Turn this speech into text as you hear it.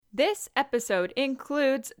This episode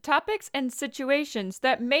includes topics and situations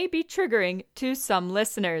that may be triggering to some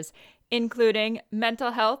listeners, including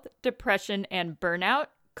mental health, depression and burnout,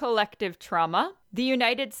 collective trauma, the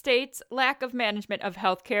United States' lack of management of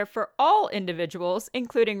healthcare for all individuals,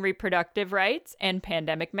 including reproductive rights and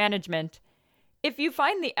pandemic management. If you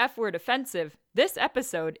find the F word offensive, this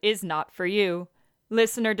episode is not for you.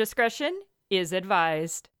 Listener discretion is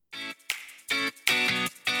advised.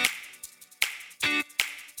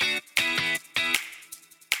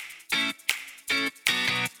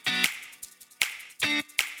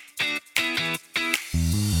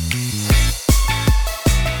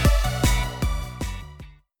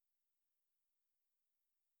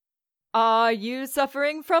 Are you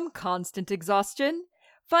suffering from constant exhaustion?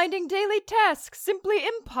 Finding daily tasks simply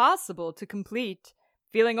impossible to complete?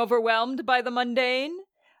 Feeling overwhelmed by the mundane?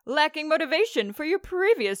 Lacking motivation for your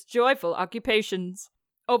previous joyful occupations?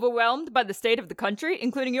 Overwhelmed by the state of the country,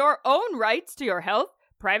 including your own rights to your health,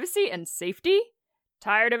 privacy, and safety?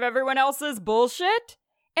 Tired of everyone else's bullshit?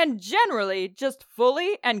 And generally just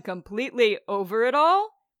fully and completely over it all?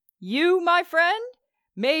 You, my friend,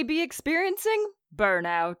 may be experiencing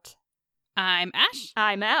burnout. I'm Ash.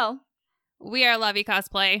 I'm Elle. We are Lovey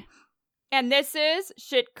Cosplay. And this is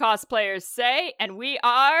Shit Cosplayers Say, and we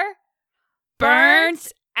are...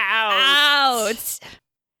 Burnt out.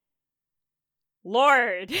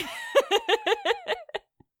 Lord.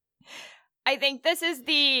 I think this is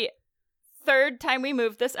the third time we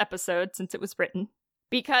moved this episode since it was written,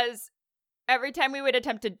 because every time we would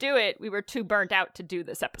attempt to do it, we were too burnt out to do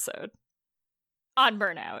this episode. On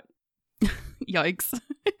burnout. Yikes.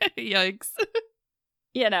 Yikes.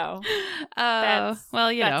 You know. That's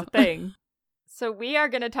the thing. So we are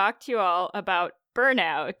going to talk to you all about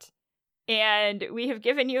burnout, and we have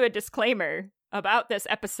given you a disclaimer about this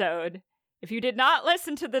episode. If you did not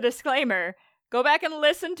listen to the disclaimer, go back and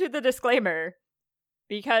listen to the disclaimer,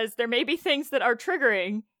 because there may be things that are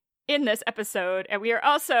triggering in this episode, and we are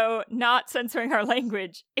also not censoring our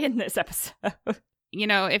language in this episode. You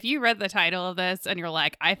know, if you read the title of this and you're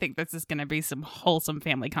like, I think this is going to be some wholesome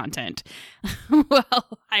family content,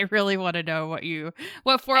 well, I really want to know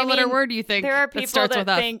what four-letter word you think there are people starts that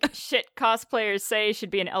with think Shit Cosplayers Say should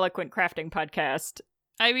be an eloquent crafting podcast.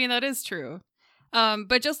 I mean, that is true.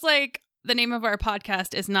 But just like the name of our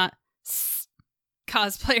podcast is not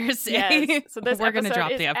Cosplayers Say, yes. So this we're going to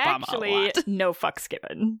drop the F-bomb a lot. No fucks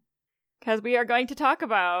given. Because we are going to talk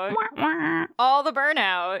about all the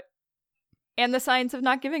burnout and the science of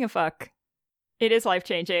not giving a fuck. It is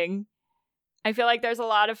life-changing. I feel like there's a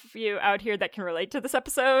lot of you out here that can relate to this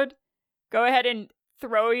episode. Go ahead and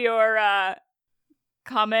throw your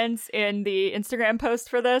comments in the Instagram post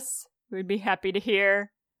for this. We'd be happy to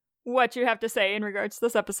hear what you have to say in regards to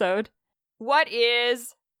this episode. What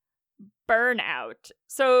is burnout?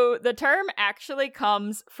 So the term actually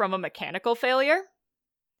comes from a mechanical failure.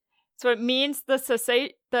 So it means the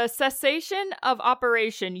cessation of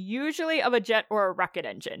operation, usually of a jet or a rocket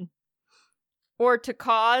engine, or to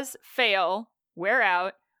cause, fail, wear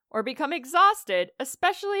out, or become exhausted,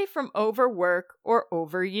 especially from overwork or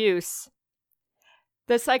overuse.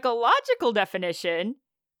 The psychological definition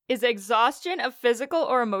is exhaustion of physical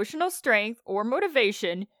or emotional strength or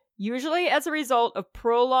motivation, usually as a result of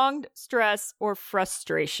prolonged stress or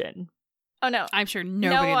frustration. Oh, no. I'm sure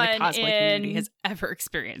nobody in the cosplay community has ever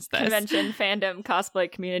experienced this. Convention, fandom,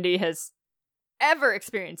 cosplay community has ever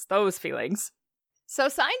experienced those feelings. So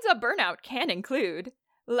signs of burnout can include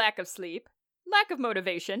lack of sleep, lack of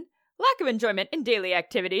motivation, lack of enjoyment in daily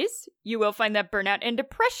activities. You will find that burnout and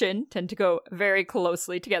depression tend to go very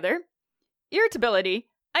closely together. Irritability,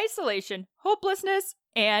 isolation, hopelessness,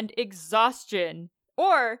 and exhaustion.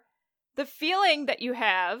 Or the feeling that you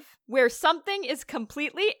have where something is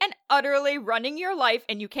completely and utterly running your life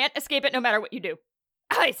and you can't escape it no matter what you do.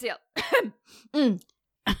 I see it.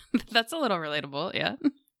 That's a little relatable, yeah.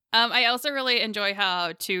 I also really enjoy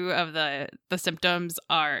how two of the symptoms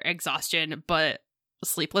are exhaustion, but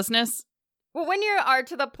sleeplessness. Well, when you are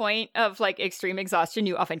to the point of like extreme exhaustion,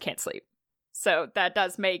 you often can't sleep. So that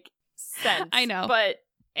does make sense. I know. But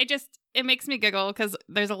it makes me giggle because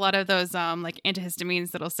there's a lot of those like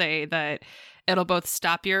antihistamines that'll say that it'll both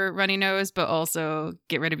stop your runny nose but also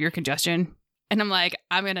get rid of your congestion. And I'm like,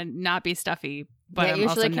 I'm gonna not be stuffy, but I'm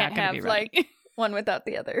also not gonna be runny. Like one without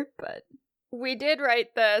the other. But we did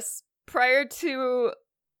write this prior to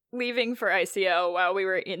leaving for ICL while we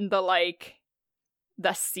were in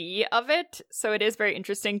the sea of it. So it is very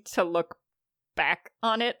interesting to look back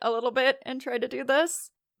on it a little bit and try to do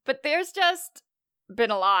this. But there's just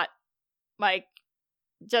been a lot. Like,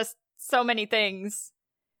 just so many things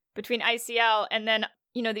between ICL and then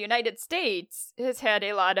the United States has had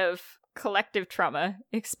a lot of collective trauma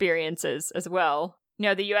experiences as well.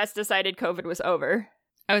 The U.S. decided COVID was over.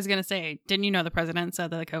 I was going to say, didn't you know the president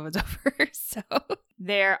said that COVID's over? So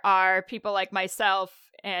there are people like myself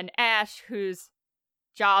and Ash whose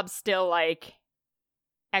jobs still, like,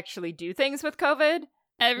 actually do things with COVID.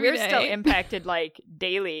 We're still impacted, like,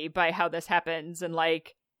 daily by how this happens. And,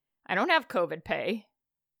 like, I don't have COVID pay.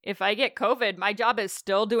 If I get COVID, my job is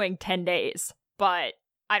still doing 10 days, but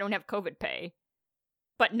I don't have COVID pay.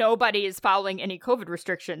 But nobody is following any COVID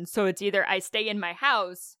restrictions. So it's either I stay in my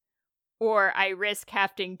house or I risk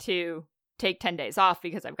having to take 10 days off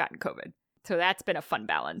because I've gotten COVID. So that's been a fun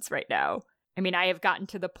balance right now. I mean, I have gotten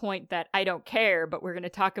to the point that I don't care, but we're going to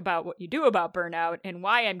talk about what you do about burnout and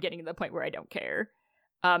why I'm getting to the point where I don't care.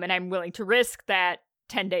 And I'm willing to risk that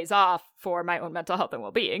 10 days off for my own mental health and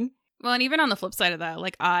well-being. Well, and even on the flip side of that,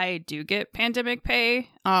 like, I do get pandemic pay.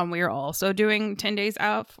 We are also doing 10 days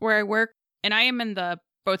out where I work. And I am in the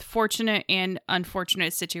both fortunate and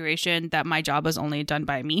unfortunate situation that my job is only done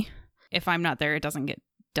by me. If I'm not there, it doesn't get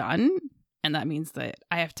done. And that means that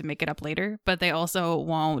I have to make it up later. But they also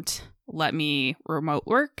won't let me remote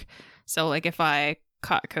work. So, like, if I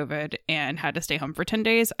caught COVID and had to stay home for 10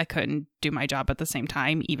 days, I couldn't do my job at the same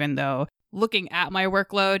time, even though looking at my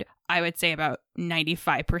workload, I would say about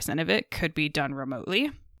 95% of it could be done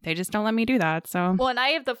remotely. They just don't let me do that. So, well, and I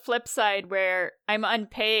have the flip side where I'm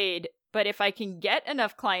unpaid, but if I can get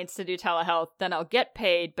enough clients to do telehealth, then I'll get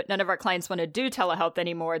paid. But none of our clients want to do telehealth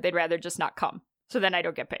anymore. They'd rather just not come. So then I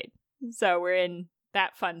don't get paid. So we're in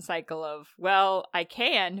that fun cycle of, well, I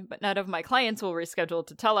can, but none of my clients will reschedule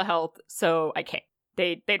to telehealth, so I can't.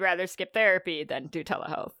 They'd rather skip therapy than do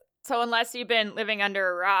telehealth. So unless you've been living under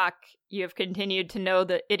a rock, you have continued to know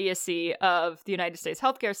the idiocy of the United States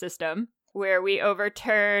healthcare system, where we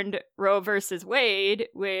overturned Roe versus Wade,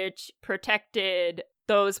 which protected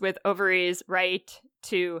those with ovaries' right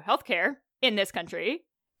to healthcare in this country.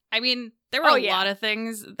 I mean, there were a lot of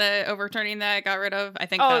things that overturning that got rid of. I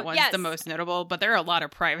think that one's the most notable, but there are a lot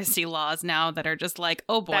of privacy laws now that are just like,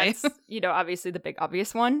 oh boy. That's, obviously the big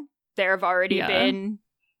obvious one. There have already been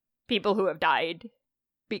people who have died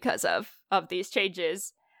because of these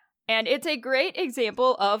changes. And it's a great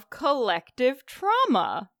example of collective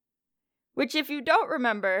trauma, which, if you don't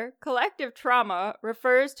remember, collective trauma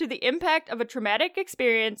refers to the impact of a traumatic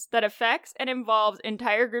experience that affects and involves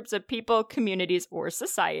entire groups of people, communities, or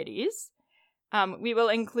societies. We will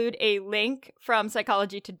include a link from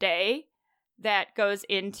Psychology Today that goes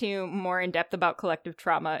into more in depth about collective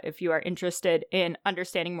trauma if you are interested in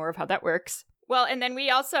understanding more of how that works. Well, and then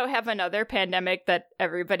we also have another pandemic that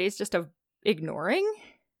everybody's just ignoring.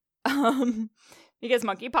 Because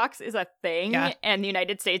monkeypox is a thing, and the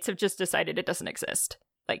United States have just decided it doesn't exist.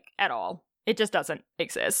 Like, at all. It just doesn't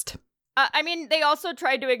exist. I mean, they also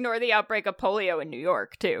tried to ignore the outbreak of polio in New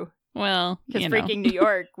York, too. Well, because freaking New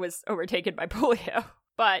York was overtaken by polio.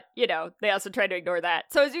 But, they also tried to ignore that.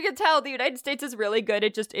 So as you can tell, the United States is really good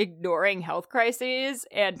at just ignoring health crises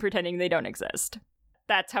and pretending they don't exist.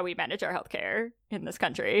 That's how we manage our healthcare in this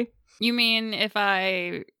country. You mean if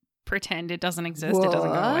I pretend it doesn't exist, it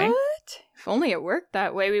doesn't go away? If only it worked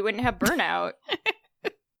that way, we wouldn't have burnout.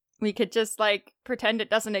 We could just, pretend it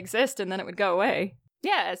doesn't exist and then it would go away.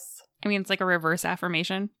 Yes. I mean, it's like a reverse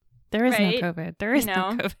affirmation. There is no COVID. There is no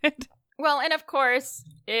COVID. Well, and of course,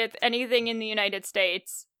 if anything in the United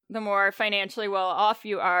States, the more financially well off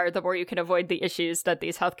you are, the more you can avoid the issues that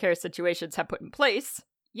these healthcare situations have put in place.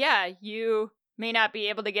 Yeah, you may not be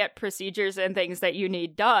able to get procedures and things that you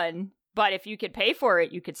need done, but if you could pay for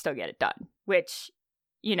it, you could still get it done, which,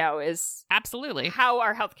 is absolutely how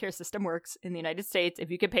our healthcare system works in the United States.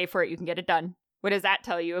 If you could pay for it, you can get it done. What does that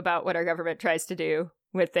tell you about what our government tries to do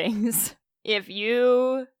with things? If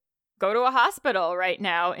you go to a hospital right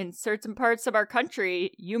now in certain parts of our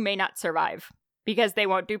country, you may not survive because they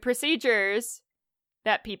won't do procedures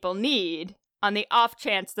that people need on the off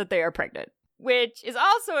chance that they are pregnant, which is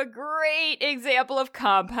also a great example of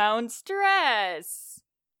compound stress.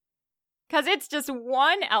 Because it's just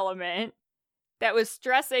one element that was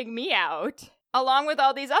stressing me out, along with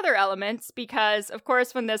all these other elements, because, of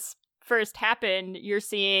course, when this first happened, you're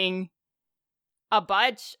seeing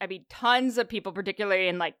tons of people, particularly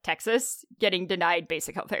in, Texas, getting denied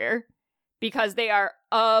basic health care because they are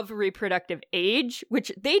of reproductive age,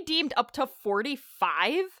 which they deemed up to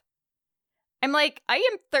 45. I'm like, I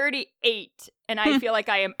am 38, and I feel like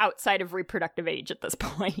I am outside of reproductive age at this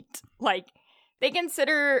point. They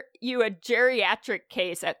consider you a geriatric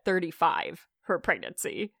case at 35 for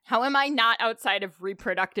pregnancy. How am I not outside of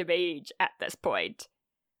reproductive age at this point?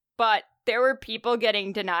 But there were people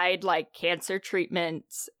getting denied like cancer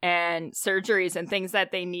treatments and surgeries and things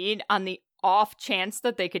that they need on the off chance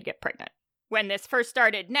that they could get pregnant when this first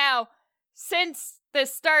started. Now, since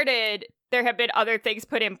this started, there have been other things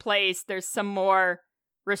put in place. There's some more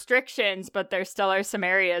restrictions, but there still are some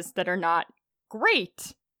areas that are not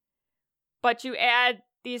great. But you add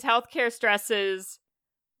these healthcare stresses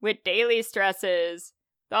with daily stresses,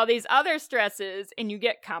 all these other stresses, and you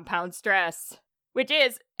get compound stress, which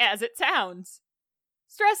is, as it sounds,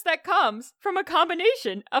 stress that comes from a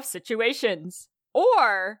combination of situations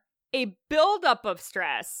or a buildup of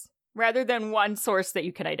stress rather than one source that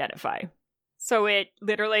you can identify. So it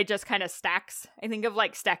literally just kind of stacks. I think of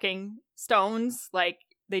like stacking stones, like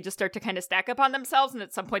they just start to kind of stack up on themselves, and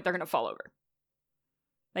at some point they're going to fall over.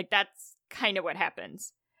 Like that's kind of what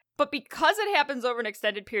happens. But because it happens over an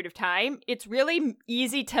extended period of time, it's really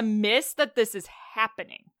easy to miss that this is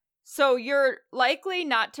happening. So you're likely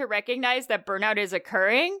not to recognize that burnout is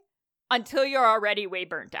occurring until you're already way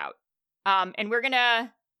burnt out. And we're going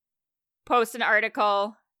to post an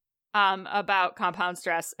article about compound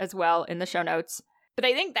stress as well in the show notes. But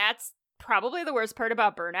I think that's probably the worst part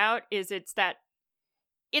about burnout is it's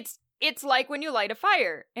like when you light a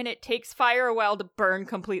fire and it takes fire a while to burn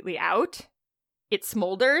completely out. It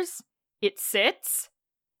smolders, it sits,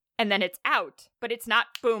 and then it's out. But it's not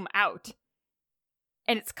boom out.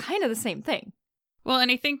 And it's kind of the same thing. Well,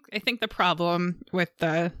 and I think the problem with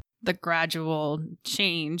the gradual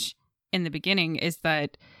change in the beginning is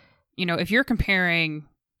that, you know, if you're comparing,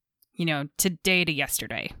 you know, today to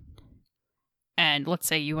yesterday, and let's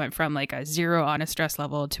say you went from like a 0 on a stress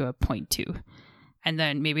level to a 0.2, and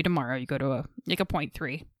then maybe tomorrow you go to a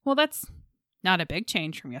 0.3. Well, that's not a big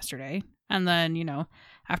change from yesterday. And then, you know,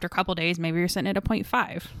 after a couple days, maybe you're sitting at a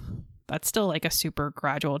 0.5. That's still like a super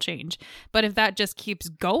gradual change. But if that just keeps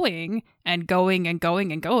going and going and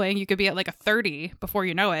going and going, you could be at like a 30 before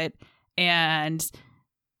you know it. And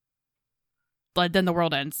then the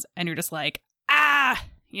world ends and you're just like,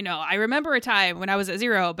 you know, I remember a time when I was at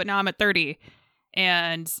 0, but now I'm at 30.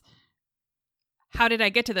 And how did I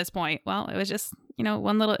get to this point? Well, it was just, you know,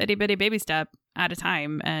 one little itty bitty baby step at a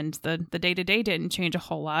time. And the day-to-day didn't change a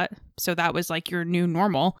whole lot. So that was like your new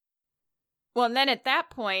normal. Well, and then at that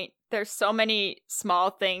point, there's so many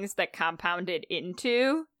small things that compounded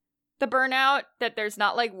into the burnout that there's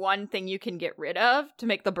not like one thing you can get rid of to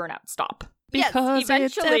make the burnout stop. Because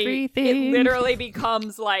yes, eventually it literally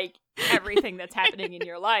becomes like everything that's happening in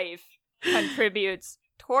your life contributes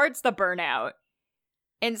towards the burnout.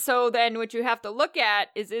 And so then what you have to look at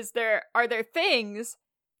is are there things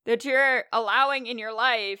that you're allowing in your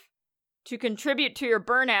life to contribute to your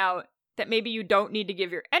burnout that maybe you don't need to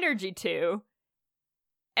give your energy to?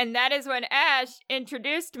 And that is when Ash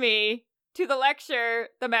introduced me to the lecture,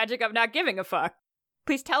 The Magic of Not Giving a Fuck.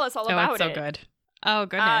 Please tell us all about it. Oh, it's so good. Oh,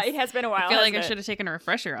 goodness. It has been a while. I feel like I should have taken a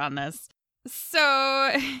refresher on this.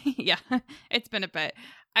 So, yeah, it's been a bit.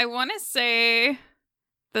 I want to say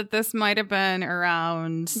that this might have been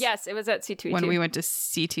around... Yes, it was at C2E2. When we went to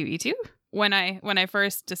C2E2. When I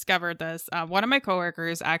first discovered this, one of my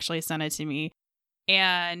coworkers actually sent it to me.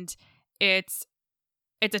 And it's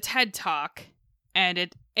a TED Talk. And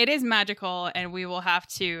it is magical, and we will have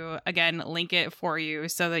to, again, link it for you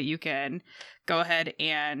so that you can go ahead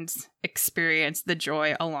and experience the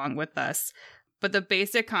joy along with us. But the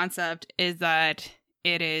basic concept is that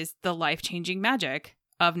it is the life-changing magic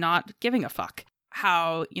of not giving a fuck.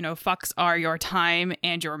 How, you know, fucks are your time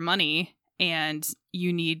and your money, and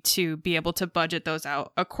you need to be able to budget those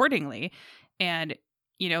out accordingly. And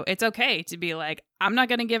you know, it's okay to be like, I'm not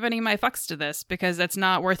going to give any of my fucks to this because that's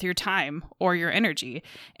not worth your time or your energy.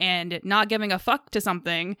 And not giving a fuck to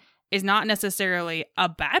something is not necessarily a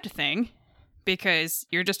bad thing because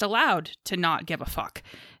you're just allowed to not give a fuck.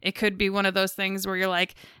 It could be one of those things where you're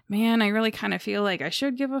like, man, I really kind of feel like I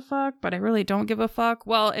should give a fuck, but I really don't give a fuck.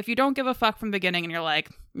 Well, if you don't give a fuck from the beginning and you're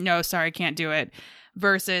like, no, sorry, can't do it.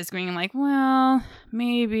 Versus being like, well,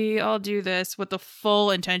 maybe I'll do this with the full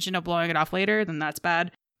intention of blowing it off later, then that's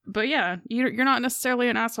bad. But yeah, you're not necessarily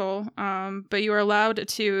an asshole, but you are allowed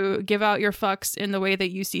to give out your fucks in the way that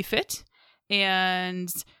you see fit, and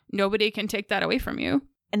nobody can take that away from you.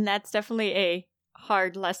 And that's definitely a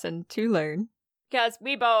hard lesson to learn. Because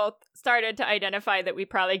we both started to identify that we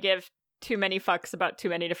probably give too many fucks about too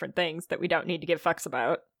many different things that we don't need to give fucks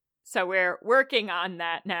about. So we're working on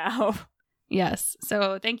that now. Yes.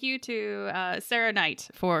 So thank you to Sarah Knight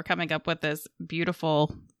for coming up with this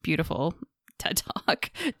beautiful, beautiful TED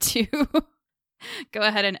Talk to go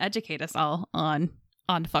ahead and educate us all on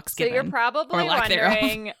fucks given. So you're probably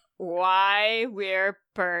wondering why we're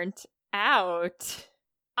burnt out.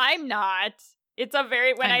 I'm not. It's a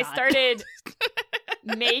very, when I started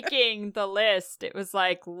making the list, it was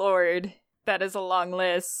like, Lord, that is a long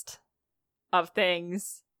list of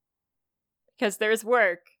things. Because there's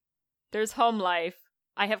work, there's home life,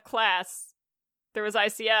 I have class, there was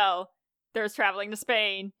ICL, there was traveling to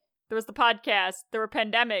Spain, there was the podcast, there were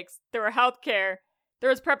pandemics, there were healthcare, there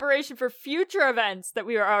was preparation for future events that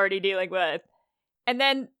we were already dealing with. And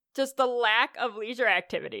then just the lack of leisure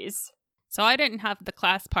activities. So I didn't have the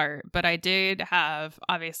class part, but I did have,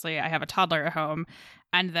 obviously, I have a toddler at home.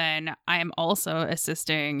 And then I am also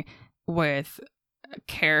assisting with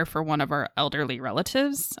care for one of our elderly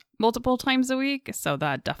relatives multiple times a week. So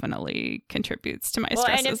that definitely contributes to my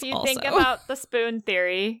stresses. And if you also think about the spoon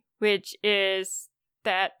theory, which is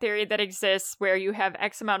that theory that exists where you have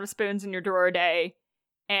X amount of spoons in your drawer a day,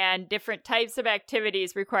 and different types of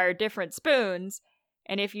activities require different spoons.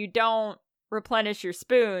 And if you don't replenish your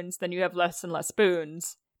spoons, then you have less and less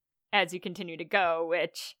spoons as you continue to go,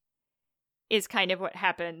 which is kind of what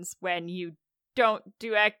happens when you don't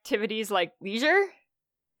do activities like leisure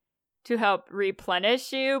to help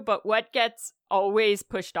replenish you. But what gets always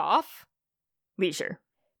pushed off? Leisure.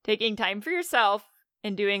 Taking time for yourself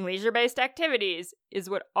and doing leisure-based activities is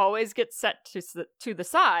what always gets set to the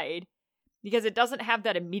side because it doesn't have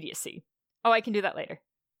that immediacy. Oh, I can do that later.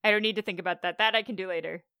 I don't need to think about that. That I can do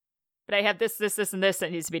later. But I have this, and this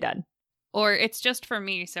that needs to be done. Or it's just for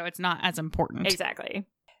me, so it's not as important. Exactly.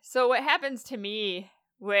 So what happens to me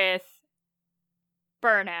with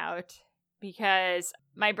burnout, because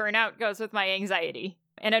my burnout goes with my anxiety.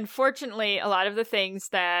 And unfortunately, a lot of the things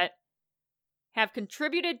that have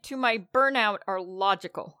contributed to my burnout are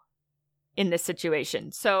logical in this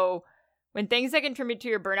situation. So when things that contribute to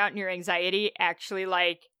your burnout and your anxiety actually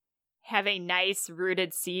like have a nice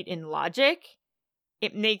rooted seat in logic,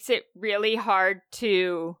 it makes it really hard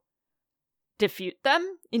to defute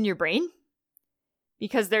them in your brain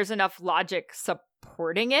because there's enough logic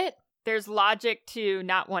supporting it. There's logic to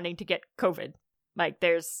not wanting to get COVID. Like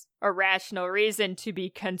there's a rational reason to be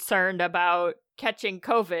concerned about catching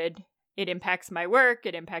COVID. It impacts my work.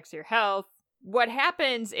 It impacts your health. What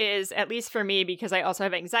happens is, at least for me, because I also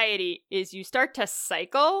have anxiety, is you start to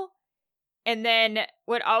cycle. And then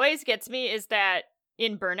what always gets me is that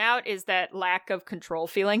in burnout is that lack of control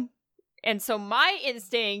feeling. And so my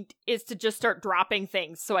instinct is to just start dropping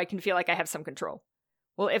things so I can feel like I have some control.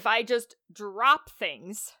 Well, if I just drop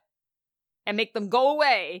things and make them go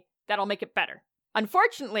away, that'll make it better.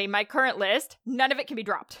 Unfortunately, my current list, none of it can be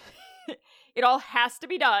dropped. It all has to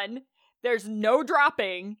be done. There's no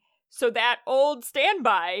dropping. So that old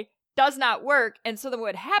standby does not work. And so then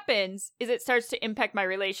what happens is it starts to impact my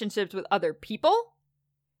relationships with other people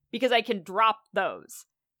because I can drop those.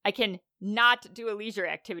 I can not do a leisure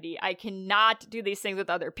activity. I cannot do these things with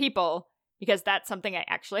other people because that's something I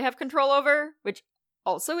actually have control over, which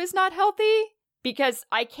also is not healthy because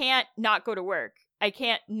I can't not go to work. I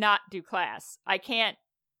can't not do class. I can't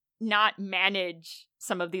not manage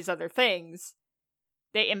some of these other things.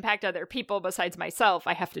 They impact other people besides myself.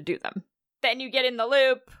 I have to do them. Then you get in the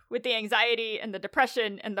loop with the anxiety and the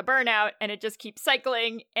depression and the burnout, and it just keeps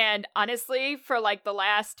cycling. And honestly, for like the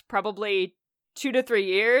last probably 2 to 3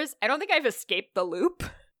 years, I don't think I've escaped the loop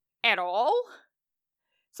at all.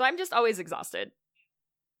 So I'm just always exhausted.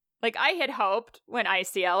 Like I had hoped when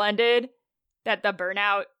ICL ended that the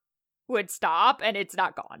burnout would stop, and it's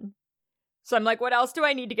not gone. So I'm like, what else do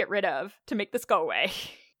I need to get rid of to make this go away?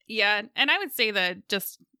 Yeah, and I would say that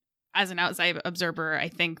just as an outside observer, I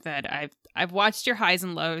think that I've watched your highs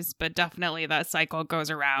and lows, but definitely that cycle goes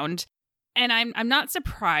around. And I'm not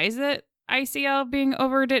surprised that ICL being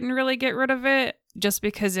over didn't really get rid of it, just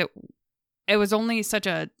because it was only such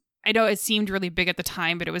a, I know it seemed really big at the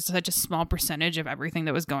time, but it was such a small percentage of everything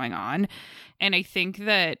that was going on. And I think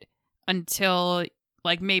that until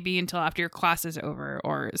after your class is over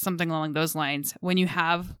or something along those lines, when you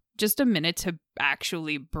have just a minute to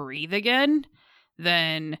actually breathe again,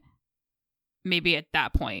 then maybe at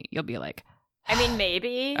that point you'll be like, I mean,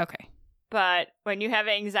 maybe. Okay. But when you have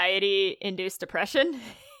anxiety-induced depression,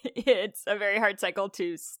 it's a very hard cycle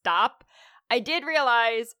to stop. I did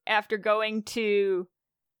realize after going to,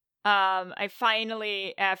 I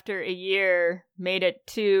finally, after a year, made it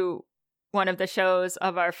to one of the shows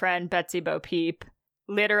of our friend Betsy Bo Peep.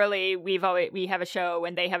 Literally, we have a show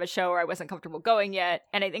when they have a show where I wasn't comfortable going yet.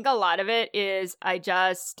 And I think a lot of it is I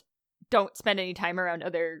just don't spend any time around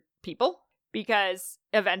other people because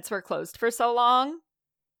events were closed for so long.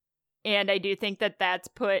 And I do think that that's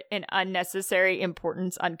put an unnecessary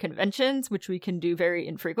importance on conventions, which we can do very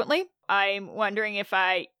infrequently. I'm wondering if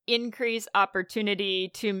I increase opportunity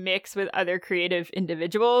to mix with other creative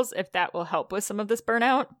individuals, if that will help with some of this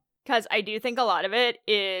burnout. Because I do think a lot of it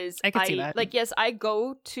is, I could see that. Like, yes, I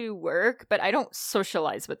go to work, but I don't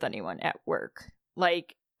socialize with anyone at work.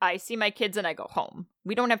 Like, I see my kids and I go home.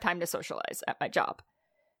 We don't have time to socialize at my job.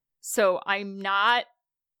 So I'm not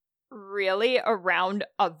really around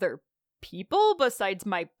other people besides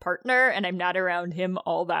my partner, and I'm not around him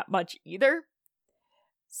all that much either.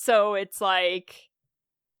 So it's like,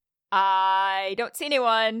 I don't see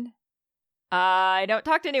anyone. I don't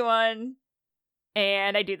talk to anyone.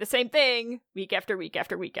 And I do the same thing week after week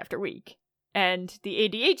after week after week. And the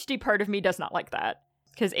ADHD part of me does not like that,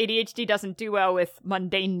 because ADHD doesn't do well with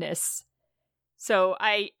mundaneness. So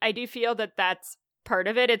I do feel that that's part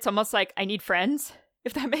of it. It's almost like I need friends,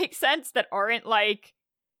 if that makes sense, that aren't like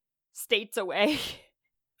states away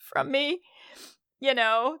from me. You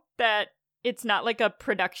know, that it's not like a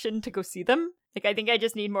production to go see them. Like, I think I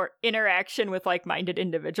just need more interaction with like-minded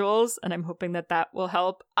individuals, and I'm hoping that that will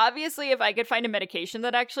help. Obviously, if I could find a medication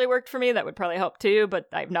that actually worked for me, that would probably help too, but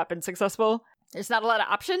I've not been successful. There's not a lot of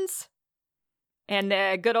options, and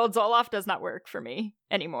the good old Zoloft does not work for me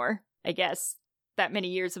anymore. I guess that many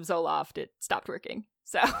years of Zoloft, it stopped working.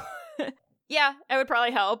 So, yeah, it would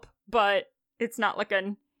probably help, but it's not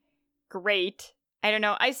looking great. I don't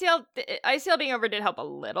know. ICL being over did help a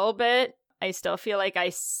little bit. I still feel like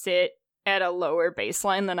I sit at a lower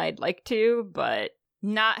baseline than I'd like to, but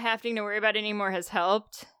not having to worry about it anymore has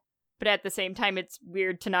helped. But at the same time, it's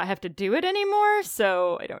weird to not have to do it anymore,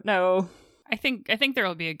 so I don't know. I think there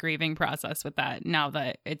will be a grieving process with that now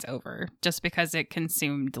that it's over, just because it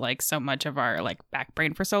consumed like so much of our like back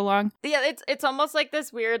brain for so long. Yeah, it's almost like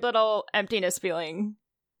this weird little emptiness feeling.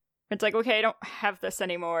 It's like, okay, I don't have this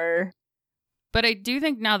anymore. But I do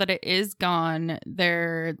think now that it is gone,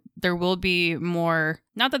 there will be more,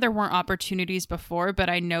 not that there weren't opportunities before, but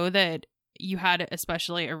I know that you had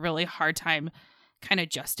especially a really hard time kind of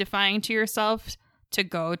justifying to yourself to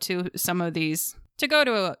go to some of these, to go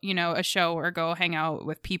to a show or go hang out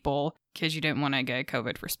with people, because you didn't want to get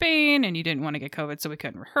COVID for Spain, and you didn't want to get COVID so we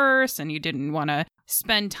couldn't rehearse, and you didn't want to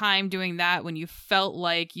spend time doing that when you felt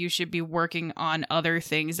like you should be working on other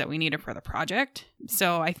things that we needed for the project.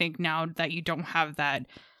 So I think now that you don't have that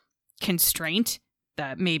constraint,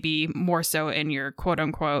 that maybe more so in your quote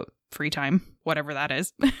unquote free time, whatever that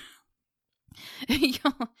is,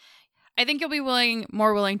 I think you'll be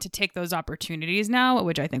more willing to take those opportunities now,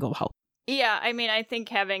 which I think will help. Yeah, I mean, I think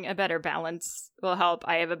having a better balance will help.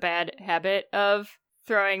 I have a bad habit of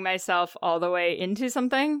throwing myself all the way into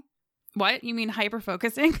something. What? You mean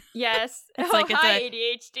hyper-focusing? Yes. It's like hi,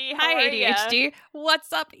 ADHD. How hi, are ADHD. Ya?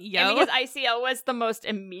 What's up, yo? And because ICL was the most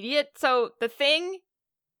immediate. So the thing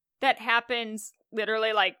that happens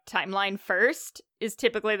literally like timeline first is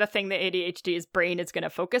typically the thing that ADHD's brain is going to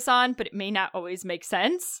focus on, but it may not always make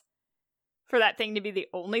sense for that thing to be the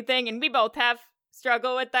only thing. And we both have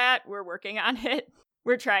struggle with that. We're working on it.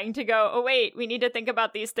 We're trying to go, oh wait, we need to think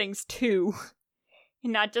about these things too.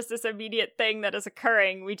 And not just this immediate thing that is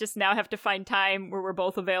occurring. We just now have to find time where we're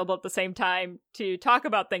both available at the same time to talk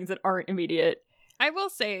about things that aren't immediate. I will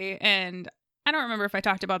say, and I don't remember if I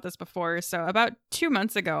talked about this before, so about 2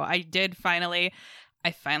 months ago, I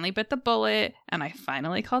finally bit the bullet, and I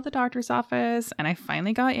finally called the doctor's office, and I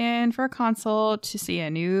finally got in for a consult to see a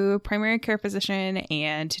new primary care physician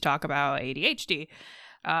and to talk about ADHD.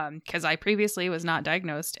 Because I previously was not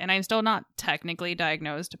diagnosed, and I'm still not technically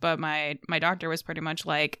diagnosed, but my doctor was pretty much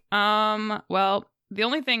like, well, the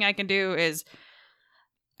only thing I can do is,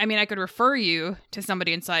 I mean, I could refer you to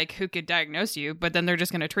somebody in psych who could diagnose you, but then they're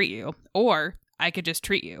just going to treat you, or I could just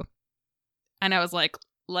treat you. And I was like,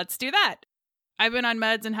 let's do that. I've been on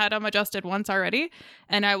meds and had them adjusted once already,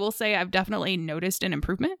 and I will say I've definitely noticed an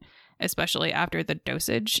improvement, especially after the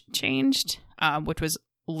dosage changed, which was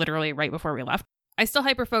literally right before we left. I still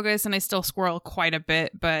hyperfocus and I still squirrel quite a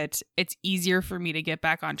bit, but it's easier for me to get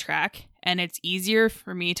back on track, and it's easier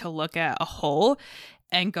for me to look at a whole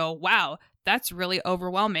and go, wow, that's really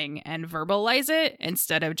overwhelming, and verbalize it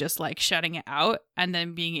instead of just like shutting it out and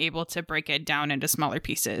then being able to break it down into smaller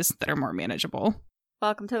pieces that are more manageable.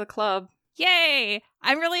 Welcome to the club. Yay!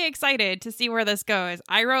 I'm really excited to see where this goes.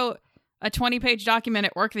 I wrote a 20-page document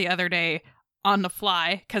at work the other day on the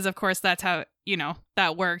fly, because of course that's how,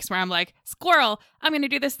 that works, where I'm like, squirrel, I'm going to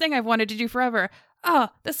do this thing I've wanted to do forever. Oh,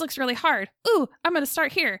 this looks really hard. Ooh, I'm going to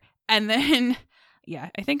start here. And then, yeah,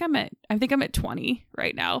 I think I'm at 20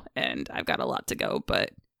 right now, and I've got a lot to go,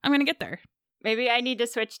 but I'm going to get there. Maybe I need to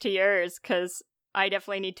switch to yours, because I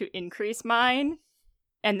definitely need to increase mine,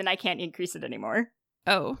 and then I can't increase it anymore.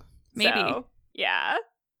 Oh, maybe. So, yeah.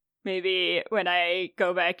 Maybe when I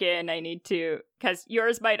go back in, I need to, because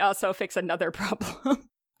yours might also fix another problem.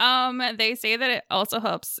 They say that it also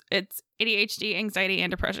helps. It's ADHD, anxiety,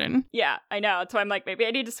 and depression. Yeah, I know. So I'm like, maybe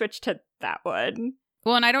I need to switch to that one.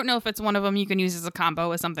 Well, and I don't know if it's one of them you can use as a combo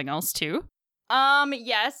with something else too.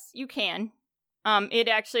 Yes, you can. It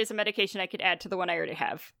actually is a medication I could add to the one I already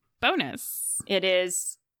have. Bonus. It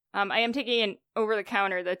is. I am taking an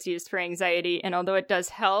over-the-counter that's used for anxiety, and although it does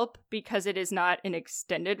help, because it is not an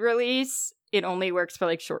extended release, it only works for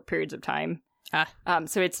like short periods of time.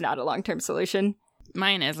 So it's not a long-term solution.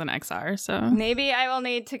 Mine is an XR, so maybe I will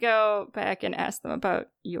need to go back and ask them about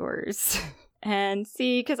yours and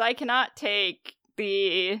see, because I cannot take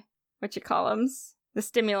the the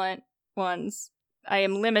stimulant ones. I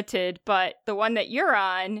am limited, but the one that you're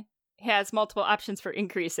on has multiple options for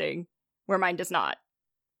increasing, where mine does not.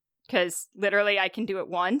 Because literally I can do it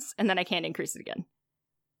once, and then I can't increase it again.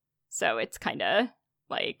 So it's kind of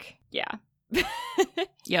like, yeah.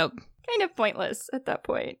 Yep. Kind of pointless at that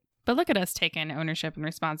point. But look at us taking ownership and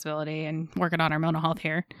responsibility and working on our mental health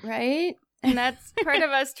here. Right? And that's part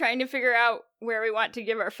of us trying to figure out where we want to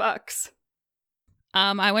give our fucks.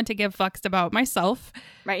 I went to give fucks about myself.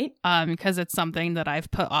 Right. Because it's something that I've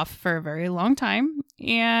put off for a very long time.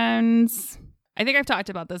 And I think I've talked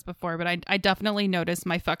about this before, but I definitely noticed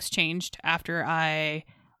my fucks changed after I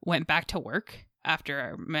went back to work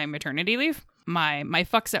after my maternity leave. My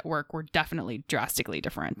fucks at work were definitely drastically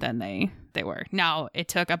different than they were. Now, it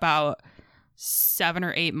took about 7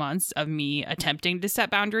 or 8 months of me attempting to set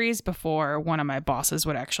boundaries before one of my bosses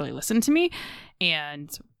would actually listen to me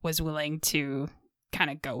and was willing to kind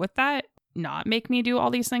of go with that, not make me do all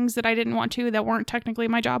these things that I didn't want to that weren't technically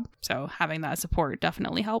my job. So having that support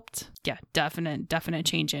definitely helped. Yeah, definite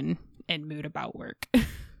change in mood about work.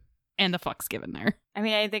 And the fucks given there. I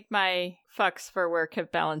mean, I think my fucks for work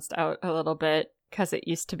have balanced out a little bit, because it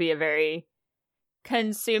used to be a very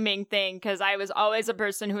consuming thing, because I was always a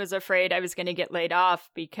person who was afraid I was going to get laid off,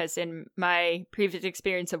 because in my previous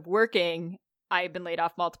experience of working, I've been laid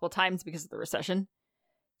off multiple times because of the recession.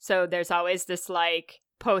 So there's always this like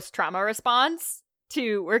post-trauma response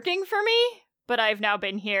to working for me, but I've now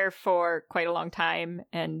been here for quite a long time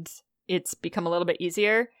and it's become a little bit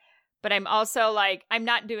easier. But I'm also like, I'm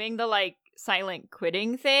not doing the like silent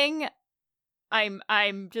quitting thing.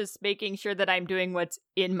 I'm just making sure that I'm doing what's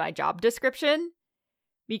in my job description,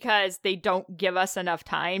 because they don't give us enough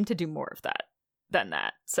time to do more of that than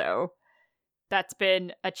that. So that's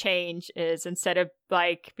been a change, is instead of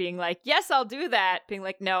like being like, yes, I'll do that, being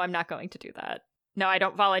like, no, I'm not going to do that. No, I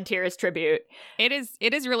don't volunteer as tribute. It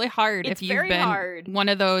is really hard if you've been one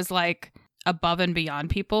of those like above and beyond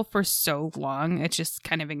people for so long. It's just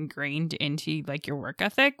kind of ingrained into like your work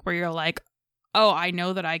ethic, where you're like, oh, I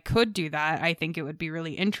know that I could do that. I think it would be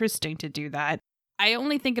really interesting to do that. I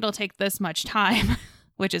only think it'll take this much time,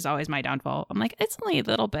 which is always my downfall. I'm like, it's only a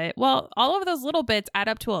little bit. Well, all of those little bits add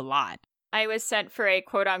up to a lot. I was sent for a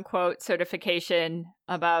quote-unquote certification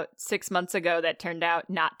about 6 months ago that turned out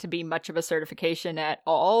not to be much of a certification at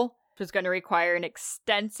all. It was going to require an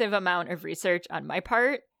extensive amount of research on my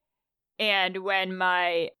part. And when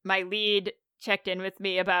my lead checked in with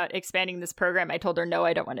me about expanding this program, I told her, no,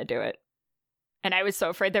 I don't want to do it. And I was so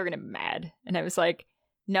afraid they were going to be mad. And I was like,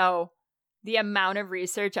 no, the amount of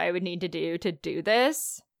research I would need to do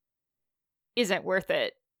this isn't worth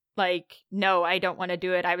it. Like, no, I don't want to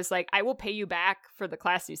do it. I was like, I will pay you back for the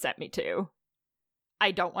class you sent me to.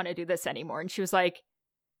 I don't want to do this anymore. And she was like,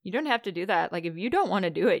 you don't have to do that. Like, if you don't want to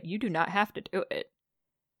do it, you do not have to do it.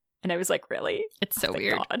 And I was like, really? It's so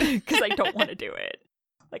weird. Because I don't want to do it.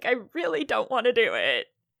 Like, I really don't want to do it.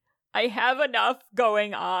 I have enough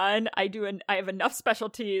going on. I have enough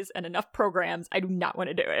specialties and enough programs. I do not want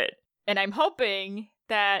to do it. And I'm hoping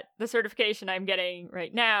that the certification I'm getting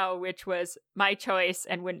right now, which was my choice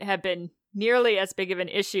and wouldn't have been nearly as big of an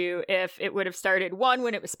issue if it would have started, one,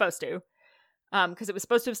 when it was supposed to, because it was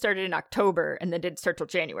supposed to have started in October and then didn't start till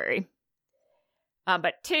January.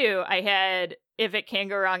 But two, I had, if it can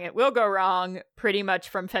go wrong, it will go wrong pretty much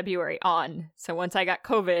from February on. So once I got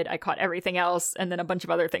COVID, I caught everything else, and then a bunch of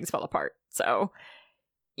other things fell apart. So,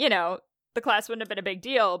 you know, the class wouldn't have been a big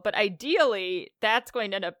deal, but ideally, that's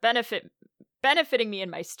going to end up benefiting me in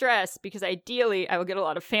my stress, because ideally I will get a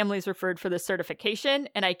lot of families referred for this certification,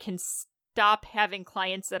 and I can stop having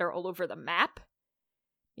clients that are all over the map.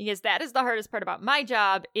 Because that is the hardest part about my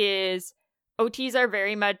job, is OTs are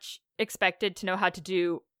very much expected to know how to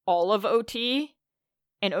do all of OT,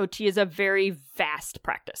 and OT is a very vast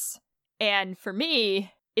practice. And for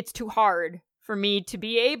me, it's too hard for me to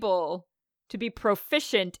be able to be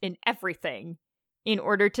proficient in everything in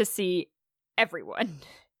order to see everyone.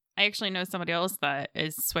 I actually know somebody else that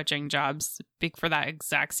is switching jobs for that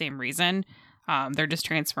exact same reason. They're just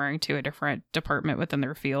transferring to a different department within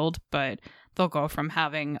their field, but they'll go from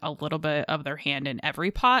having a little bit of their hand in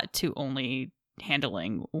every pot to only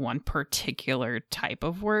handling one particular type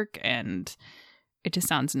of work, and it just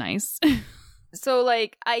sounds nice. So,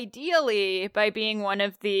 like, ideally, by being one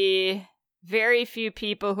of the very few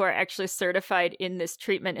people who are actually certified in this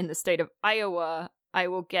treatment in the state of Iowa, I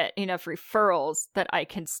will get enough referrals that I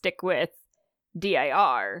can stick with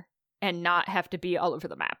DIR and not have to be all over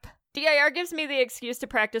the map. DIR gives me the excuse to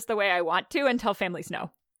practice the way I want to and tell families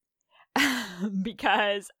no.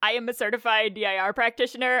 Because I am a certified DIR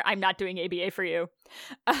practitioner, I'm not doing ABA for you.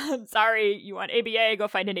 Sorry, you want ABA, go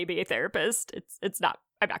find an ABA therapist.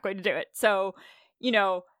 I'm not going to do it. So,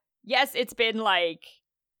 yes, it's been like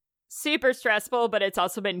super stressful, but it's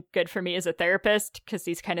also been good for me as a therapist because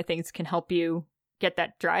these kind of things can help you get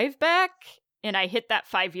that drive back. And I hit that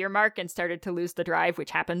 5-year mark and started to lose the drive,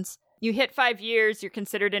 which happens. You hit 5 years, you're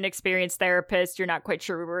considered an experienced therapist, you're not quite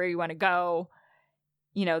sure where you want to go.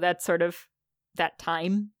 That's sort of that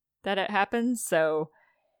time that it happens. So,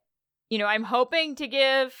 I'm hoping to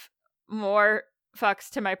give more fucks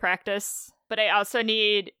to my practice, but I also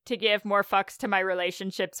need to give more fucks to my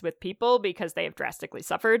relationships with people because they have drastically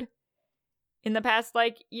suffered in the past,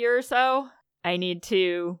 year or so. I need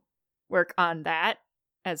to work on that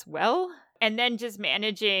as well. And then just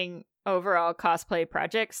managing overall cosplay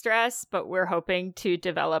project stress, but we're hoping to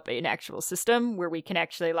develop an actual system where we can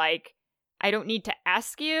actually, I don't need to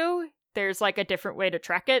ask you. There's, a different way to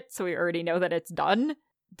track it, so we already know that it's done.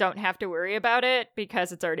 Don't have to worry about it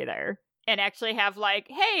because it's already there. And actually have,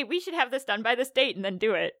 hey, we should have this done by this date, and then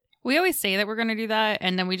do it. We always say that we're going to do that,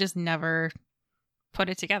 and then we just never put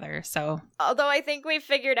it together, so. Although I think we've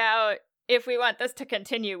figured out if we want this to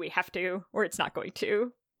continue, we have to, or it's not going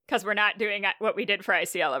to. Because we're not doing what we did for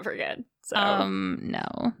ICL ever again. So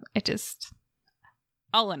no. It just,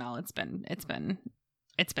 all in all, it's been something.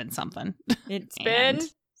 It's been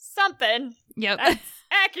something. Yep. That's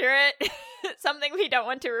accurate. Something we don't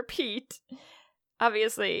want to repeat.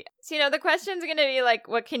 Obviously. So, the question's going to be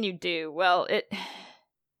what can you do? Well,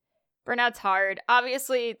 burnout's hard.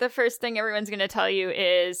 Obviously, the first thing everyone's going to tell you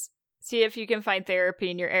is see if you can find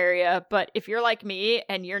therapy in your area. But if you're like me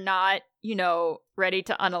and you're not, ready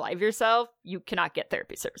to unalive yourself, you cannot get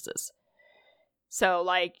therapy services. So,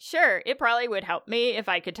 sure, it probably would help me if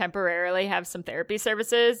I could temporarily have some therapy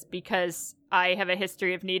services because I have a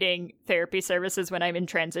history of needing therapy services when I'm in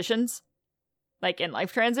transitions. In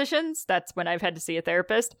life transitions, that's when I've had to see a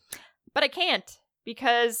therapist. But I can't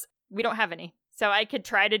because we don't have any. So I could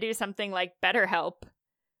try to do something like BetterHelp,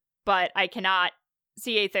 but I cannot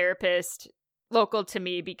see a therapist local to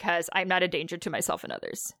me because I'm not a danger to myself and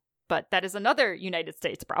others. But that is another United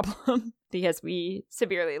States problem because we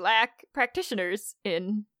severely lack practitioners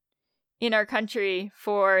in our country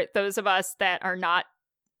for those of us that are not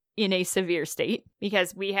in a severe state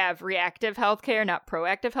because we have reactive healthcare, not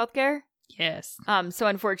proactive healthcare. Yes. So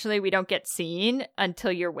unfortunately, we don't get seen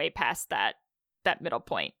until you're way past that middle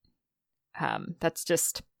point. That's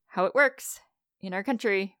just how it works in our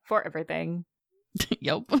country for everything.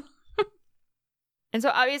 Yep. And so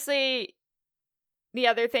obviously, the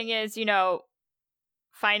other thing is,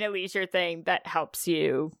 find a leisure thing that helps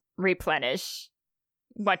you replenish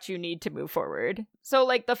what you need to move forward. So,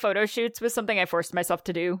 the photo shoots was something I forced myself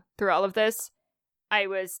to do through all of this. I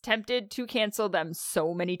was tempted to cancel them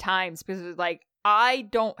so many times because it was I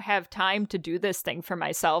don't have time to do this thing for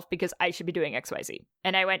myself because I should be doing XYZ.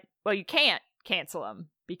 And I went, well, you can't cancel them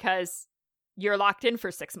because you're locked in for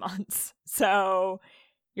 6 months. So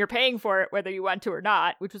you're paying for it whether you want to or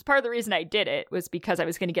not, which was part of the reason I did it was because I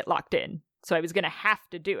was going to get locked in. So I was going to have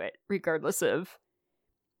to do it regardless of,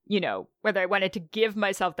 whether I wanted to give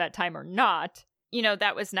myself that time or not.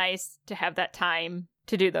 That was nice to have that time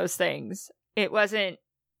to do those things. It wasn't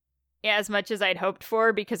as much as I'd hoped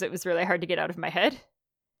for because it was really hard to get out of my head.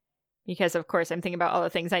 Because, of course, I'm thinking about all the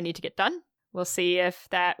things I need to get done. We'll see if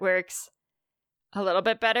that works a little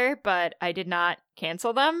bit better, but I did not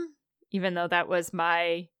cancel them, even though that was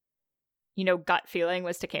my, gut feeling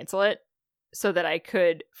was to cancel it so that I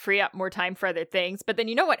could free up more time for other things. But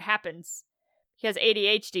then what happens? Because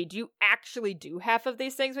ADHD, do you actually do half of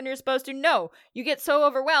these things when you're supposed to? No. You get so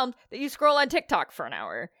overwhelmed that you scroll on TikTok for an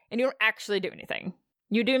hour and you don't actually do anything.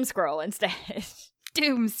 You doom scroll instead.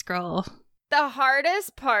 Doom scroll. The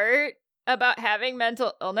hardest part about having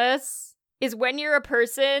mental illness is when you're a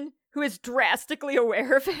person who is drastically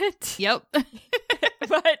aware of it. Yep.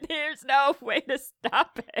 But there's no way to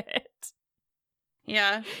stop it.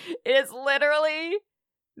 Yeah. It is literally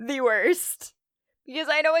the worst. Because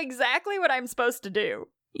I know exactly what I'm supposed to do.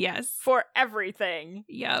 Yes. For everything.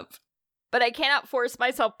 Yep. but I cannot force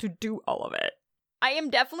myself to do all of it. I am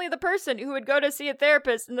definitely the person who would go to see a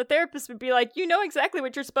therapist, and the therapist would be like, you know exactly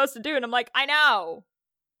what you're supposed to do. And I'm like, I know.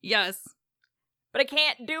 Yes. But I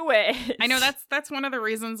can't do it. I know that's one of the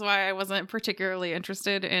reasons why I wasn't particularly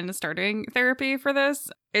interested in starting therapy for this,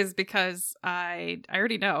 is because I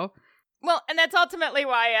already know. Well, and that's ultimately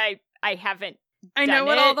why I haven't I know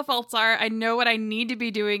what all the faults are. I know what I need to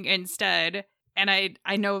be doing instead. And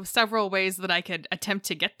I know several ways that I could attempt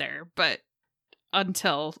to get there. But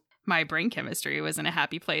until my brain chemistry was in a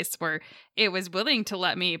happy place where it was willing to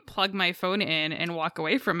let me plug my phone in and walk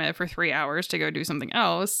away from it for 3 hours to go do something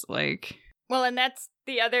else, like... Well, and that's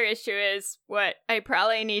the other issue is what I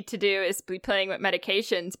probably need to do is be playing with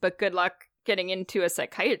medications, but good luck getting into a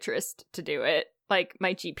psychiatrist to do it. Like,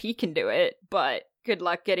 my GP can do it, but good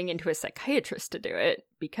luck getting into a psychiatrist to do it,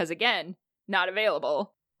 because again, not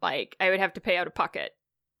available. Like, I would have to pay out of pocket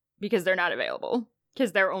because they're not available,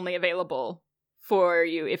 because they're only available for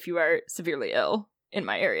you if you are severely ill in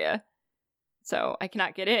my area. So I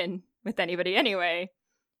cannot get in with anybody anyway.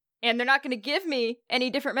 And they're not going to give me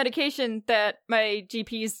any different medication that my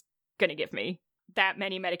GP's going to give me. That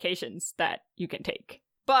many medications that you can take.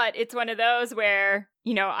 But it's one of those where,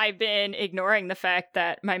 you know, I've been ignoring the fact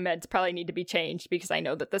that my meds probably need to be changed because I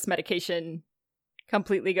know that this medication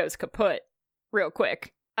completely goes kaput real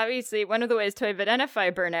quick. Obviously, one of the ways to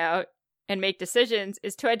identify burnout and make decisions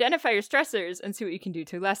is to identify your stressors and see what you can do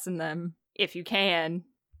to lessen them, if you can.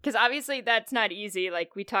 Because obviously that's not easy.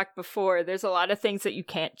 Like we talked before, there's a lot of things that you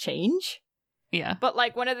can't change. Yeah. But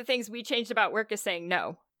like one of the things we changed about work is saying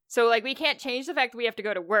no. So like we can't change the fact that we have to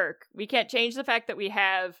go to work. We can't change the fact that we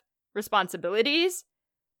have responsibilities.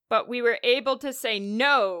 But we were able to say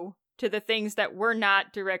no to the things that were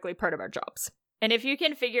not directly part of our jobs. And if you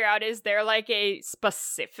can figure out, is there like a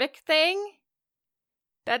specific thing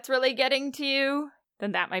that's really getting to you,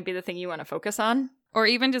 then that might be the thing you want to focus on. Or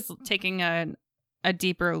even just taking a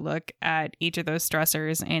deeper look at each of those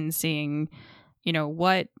stressors and seeing, you know,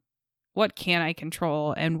 what can I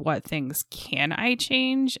control and what things can I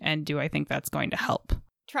change, and do I think that's going to help?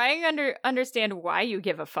 Trying to understand why you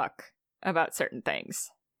give a fuck about certain things.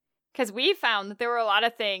 Because we found that there were a lot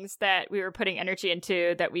of things that we were putting energy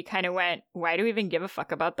into that we kind of went, why do we even give a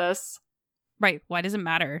fuck about this? Right. Why does it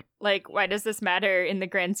matter? Like, why does this matter in the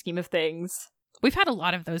grand scheme of things? We've had a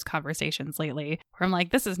lot of those conversations lately where I'm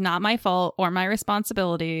like, this is not my fault or my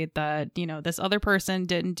responsibility that, you know, this other person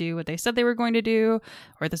didn't do what they said they were going to do,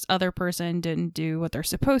 or this other person didn't do what they're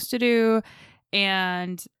supposed to do.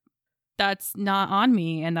 And that's not on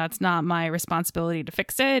me, and that's not my responsibility to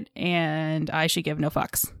fix it. And I should give no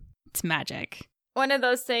fucks. It's magic. One of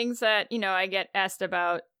those things that, you know, I get asked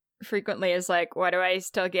about frequently is like, why do I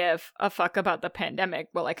still give a fuck about the pandemic?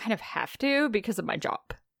 Well, I kind of have to because of my job.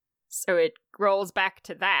 So it rolls back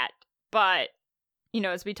to that. But, you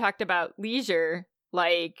know, as we talked about leisure,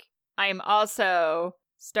 like I'm also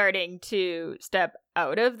starting to step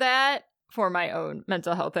out of that for my own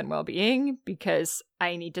mental health and well-being, because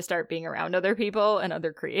I need to start being around other people and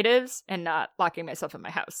other creatives and not locking myself in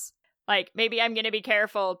my house. Like, maybe I'm going to be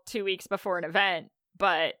careful 2 weeks before an event,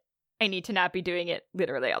 but I need to not be doing it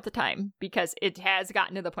literally all the time, because it has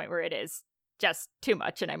gotten to the point where it is just too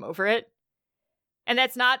much and I'm over it. And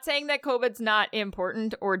that's not saying that COVID's not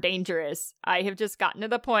important or dangerous. I have just gotten to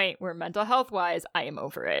the point where mental health-wise, I am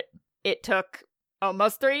over it. It took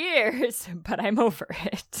almost 3 years, but I'm over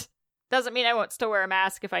it. Doesn't mean I won't still wear a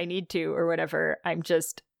mask if I need to or whatever. I'm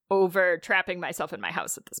just over trapping myself in my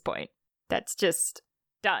house at this point. That's just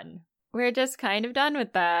done. We're just kind of done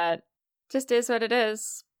with that. Just is what it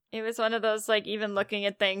is. It was one of those, like, even looking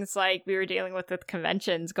at things like we were dealing with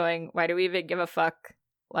conventions, going, why do we even give a fuck?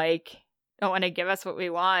 Like, don't want to give us what we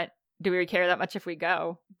want. Do we care that much if we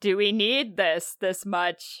go? Do we need this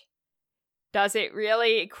much? Does it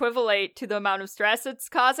really equivalent to the amount of stress it's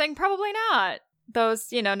causing? Probably not.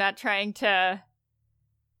 Those, you know, not trying to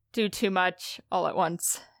do too much all at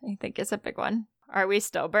once, I think is a big one. Are we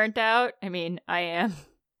still burnt out? I mean, I am.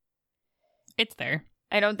 It's there.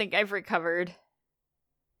 I don't think I've recovered.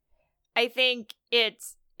 I think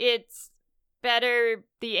it's better.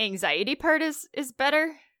 The anxiety part is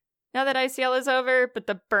better now that ICL is over, but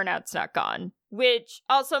the burnout's not gone. Which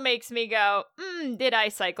also makes me go, did I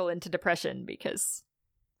cycle into depression? Because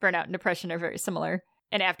burnout and depression are very similar.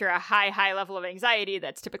 And after a high level of anxiety,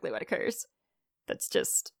 that's typically what occurs. That's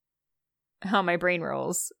just how my brain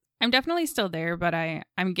rolls. I'm definitely still there, but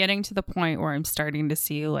I'm getting to the point where I'm starting to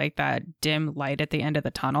see like that dim light at the end of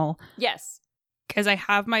the tunnel. Yes. Because I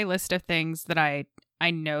have my list of things that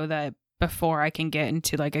I know that before I can get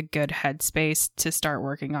into like a good headspace to start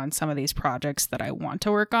working on some of these projects that I want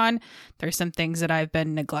to work on. There's some things that I've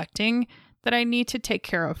been neglecting that I need to take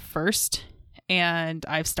care of first. And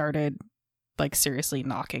I've started like seriously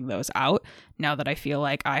knocking those out now that I feel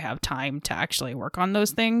like I have time to actually work on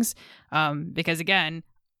those things. Because again,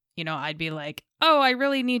 you know, I'd be like, oh, I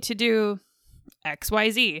really need to do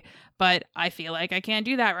XYZ, but I feel like I can't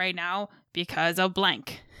do that right now because of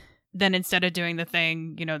blank. Then instead of doing the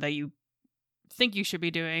thing, you know, that you think you should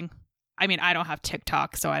be doing. I mean, I don't have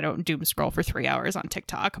TikTok, so I don't doom scroll for 3 hours on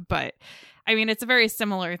TikTok, but I mean, it's a very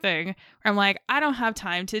similar thing where I'm like, I don't have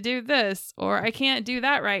time to do this, or I can't do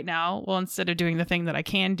that right now. Well, instead of doing the thing that I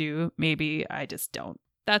can do, maybe I just don't.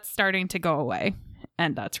 That's starting to go away,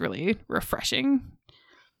 and that's really refreshing.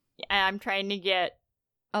 I'm trying to get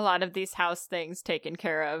a lot of these house things taken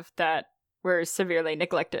care of that were severely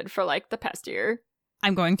neglected for like the past year.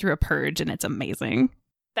 I'm going through a purge, and it's amazing.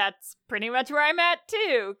 That's pretty much where I'm at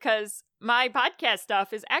too, because my podcast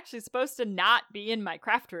stuff is actually supposed to not be in my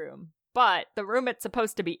craft room, but the room it's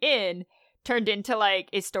supposed to be in turned into like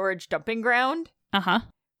a storage dumping ground.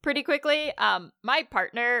 Pretty quickly. My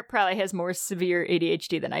partner probably has more severe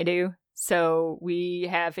ADHD than I do, so we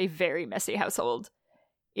have a very messy household.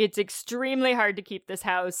 It's extremely hard to keep this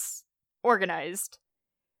house organized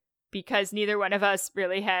because neither one of us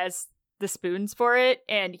really has the spoons for it,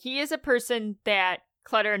 and he is a person that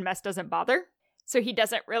clutter and mess doesn't bother, so he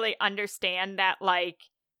doesn't really understand that like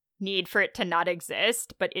need for it to not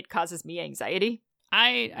exist, but it causes me anxiety.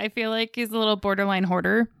 I feel like he's a little borderline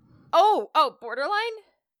hoarder. Oh, borderline?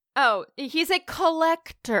 Oh, he's a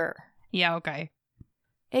collector. Yeah, okay.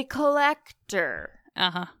 A collector.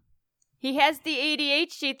 He has the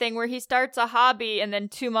ADHD thing where he starts a hobby and then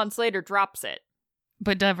 2 months later drops it.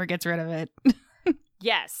 But never gets rid of it.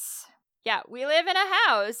 Yes. Yeah, we live in a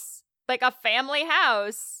house, like a family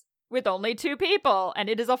house, with only 2 people, and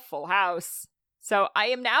it is a full house. So I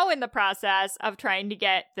am now in the process of trying to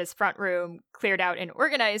get this front room cleared out and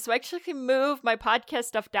organized so I actually can move my podcast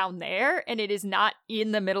stuff down there, and it is not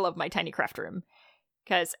in the middle of my tiny craft room.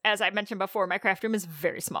 Because, as I mentioned before, my craft room is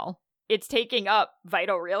very small. It's taking up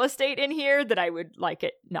vital real estate in here that I would like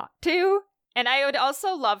it not to. And I would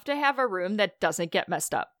also love to have a room that doesn't get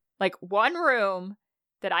messed up. Like one room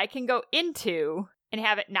that I can go into and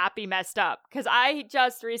have it not be messed up. Because I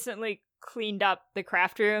just recently cleaned up the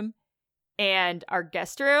craft room and our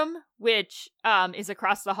guest room, which is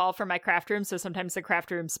across the hall from my craft room. So sometimes the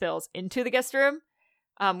craft room spills into the guest room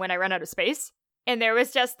when I run out of space. And there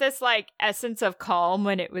was just this like essence of calm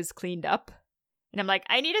when it was cleaned up. And I'm like,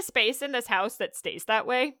 I need a space in this house that stays that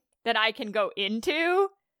way, that I can go into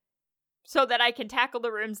so that I can tackle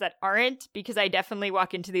the rooms that aren't, because I definitely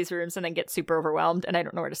walk into these rooms and then get super overwhelmed and I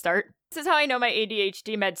don't know where to start. This is how I know my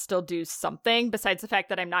ADHD meds still do something, besides the fact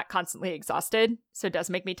that I'm not constantly exhausted. So it does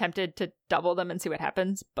make me tempted to double them and see what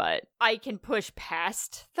happens, but I can push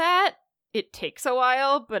past that. It takes a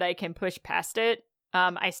while, but I can push past it.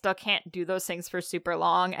 I still can't do those things for super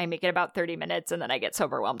long. I make it about 30 minutes and then I get so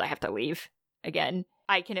overwhelmed I have to leave. Again,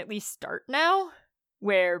 I can at least start now,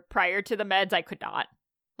 where prior to the meds, I could not.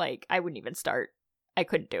 Like, I wouldn't even start. I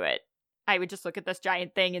couldn't do it. I would just look at this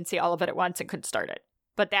giant thing and see all of it at once and couldn't start it.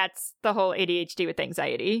 But that's the whole ADHD with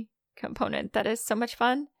anxiety component that is so much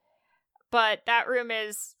fun. But that room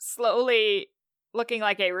is slowly looking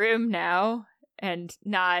like a room now and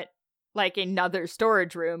not like another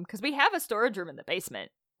storage room, because we have a storage room in the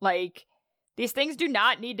basement. Like, these things do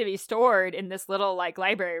not need to be stored in this little, like,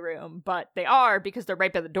 library room, but they are because they're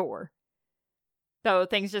right by the door. So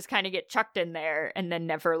things just kind of get chucked in there and then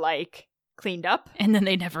never, like, cleaned up. And then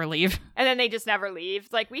they never leave. And then they just never leave.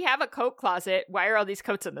 Like, we have a coat closet. Why are all these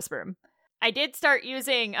coats in this room? I did start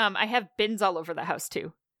using, I have bins all over the house,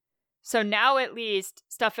 too. So now, at least,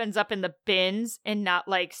 stuff ends up in the bins and not,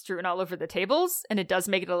 like, strewn all over the tables. And it does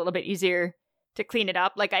make it a little bit easier to clean it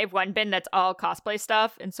up. Like, I have one bin that's all cosplay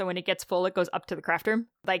stuff, and so when it gets full, it goes up to the craft room.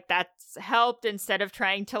 Like, that's helped instead of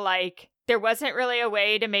trying to, like, there wasn't really a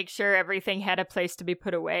way to make sure everything had a place to be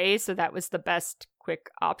put away, so that was the best quick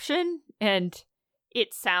option. And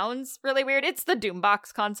it sounds really weird. It's the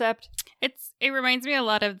Doombox concept. It reminds me a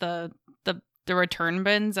lot of the return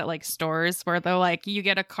bins at like stores, where they're like, you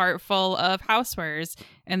get a cart full of housewares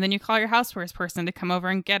and then you call your housewares person to come over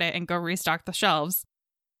and get it and go restock the shelves.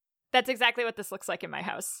 That's exactly what this looks like in my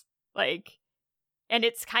house. Like, and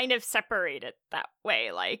it's kind of separated that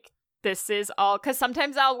way. Like, this is all, because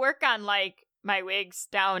sometimes I'll work on like my wigs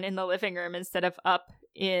down in the living room instead of up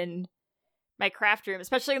in my craft room,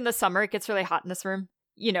 especially in the summer. It gets really hot in this room,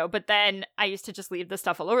 you know, but then I used to just leave the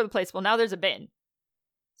stuff all over the place. Well, now there's a bin.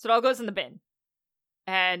 So it all goes in the bin.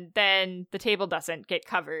 And and then the table doesn't get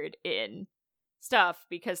covered in stuff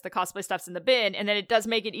because the cosplay stuff's in the bin, and then it does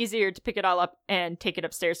make it easier to pick it all up and take it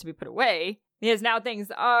upstairs to be put away. Because now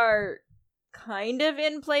things are kind of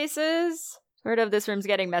in places. Sort of, this room's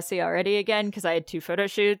getting messy already again because I had 2 photo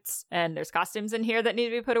shoots, and there's costumes in here that need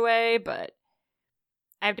to be put away, but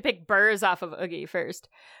I have to pick burrs off of Oogie first.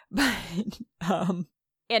 But,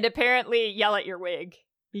 and apparently yell at your wig,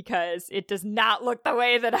 because it does not look the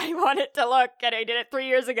way that I want it to look, and I did it 3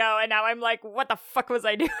 years ago, and now I'm like, what the fuck was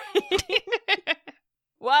I doing?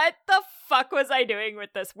 What the fuck was I doing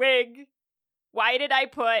with this wig? Why did I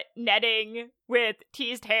put netting with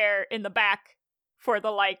teased hair in the back for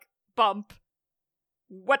the, like, bump?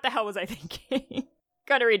 What the hell was I thinking?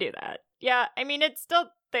 Gotta redo that. Yeah, I mean, it's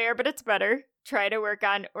still there, but it's better. Try to work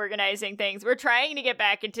on organizing things. We're trying to get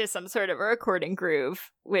back into some sort of a recording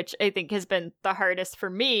groove, which I think has been the hardest for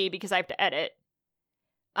me because I have to edit.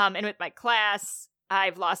 And with my class,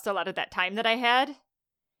 I've lost a lot of that time that I had.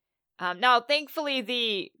 Now, thankfully,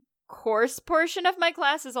 the course portion of my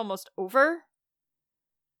class is almost over.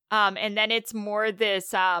 And then it's more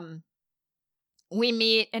this, we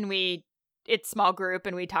meet and it's small group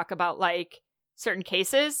and we talk about, like, certain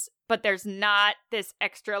cases, but there's not this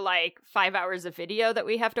extra, like, 5 hours of video that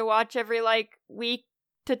we have to watch every, like, week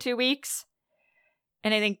to 2 weeks.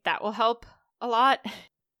 And I think that will help a lot.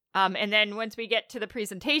 And then once we get to the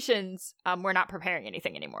presentations, we're not preparing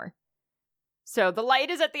anything anymore. So the light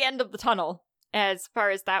is at the end of the tunnel as far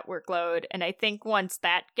as that workload. And I think once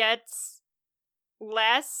that gets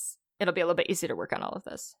less, it'll be a little bit easier to work on all of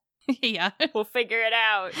this. Yeah. We'll figure it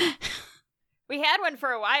out. We had one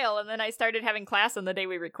for a while, and then I started having class on the day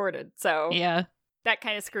we recorded. So yeah, that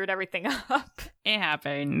kind of screwed everything up. It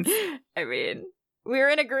happens. I mean, we were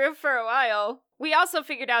in a groove for a while. We also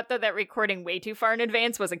figured out, though, that recording way too far in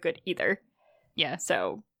advance wasn't good either. Yeah.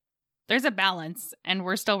 So there's a balance, and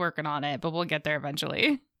we're still working on it, but we'll get there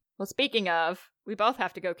eventually. Well, speaking of, we both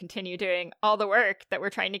have to go continue doing all the work that we're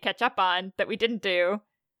trying to catch up on that we didn't do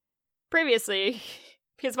previously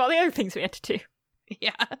because of all the other things we had to do.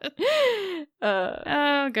 Yeah.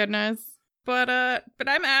 Oh, goodness. But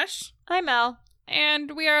I'm Ash. I'm Mel.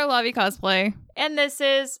 And we are Lavi Cosplay. And this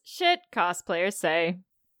is Shit Cosplayers Say.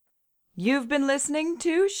 You've been listening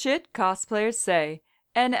to Shit Cosplayers Say,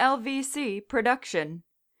 an LVC production.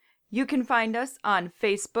 You can find us on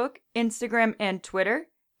Facebook, Instagram, and Twitter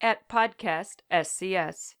at Podcast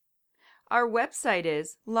SCS. Our website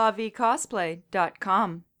is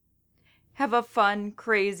lavicosplay.com. Have a fun,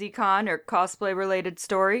 crazy con or cosplay-related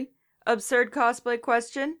story, absurd cosplay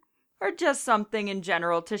question, or just something in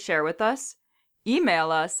general to share with us? Email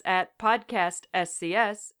us at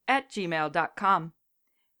podcastscs@gmail.com.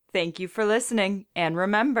 Thank you for listening, and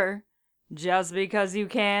remember, just because you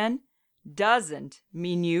can doesn't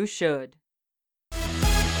mean you should.